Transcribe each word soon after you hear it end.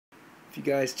If you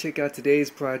guys check out today's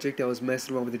project, I was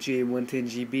messing around with the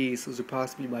GA110GB's. Those are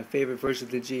possibly my favorite version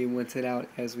of the GA110 out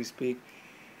as we speak.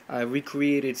 I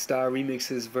recreated Star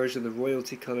Remix's version of the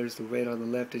royalty colors, the red on the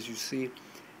left as you see.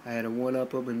 I had a one-up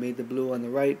them and made the blue on the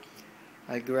right.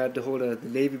 I grabbed a hold of the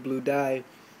navy blue dye.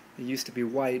 It used to be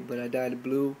white, but I dyed it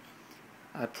blue.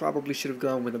 I probably should have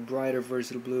gone with a brighter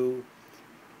version of blue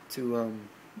to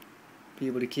be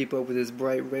able to keep up with this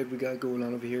bright red we got going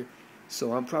on over here.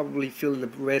 So I'm probably feeling the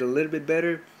red a little bit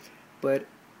better, but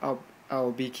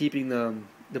I'll be keeping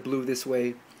the blue this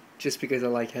way just because I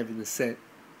like having the set.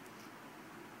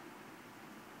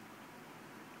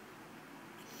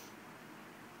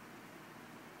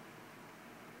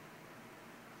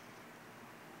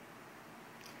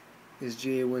 This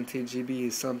GA110GB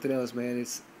is something else, man.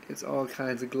 It's all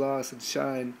kinds of gloss and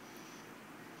shine.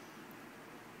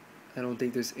 I don't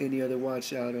think there's any other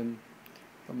watch out on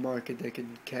a market that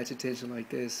can catch attention like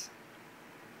this.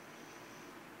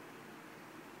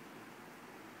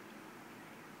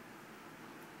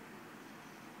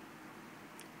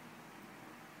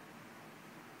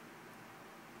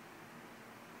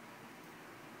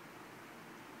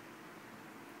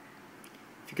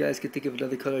 If you guys could think of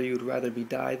another color you would rather me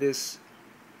dye this,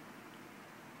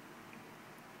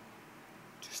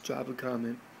 just drop a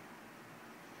comment.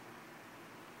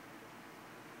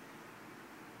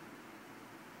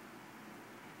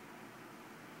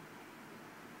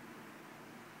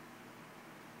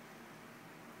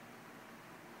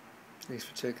 Thanks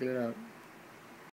for checking it out.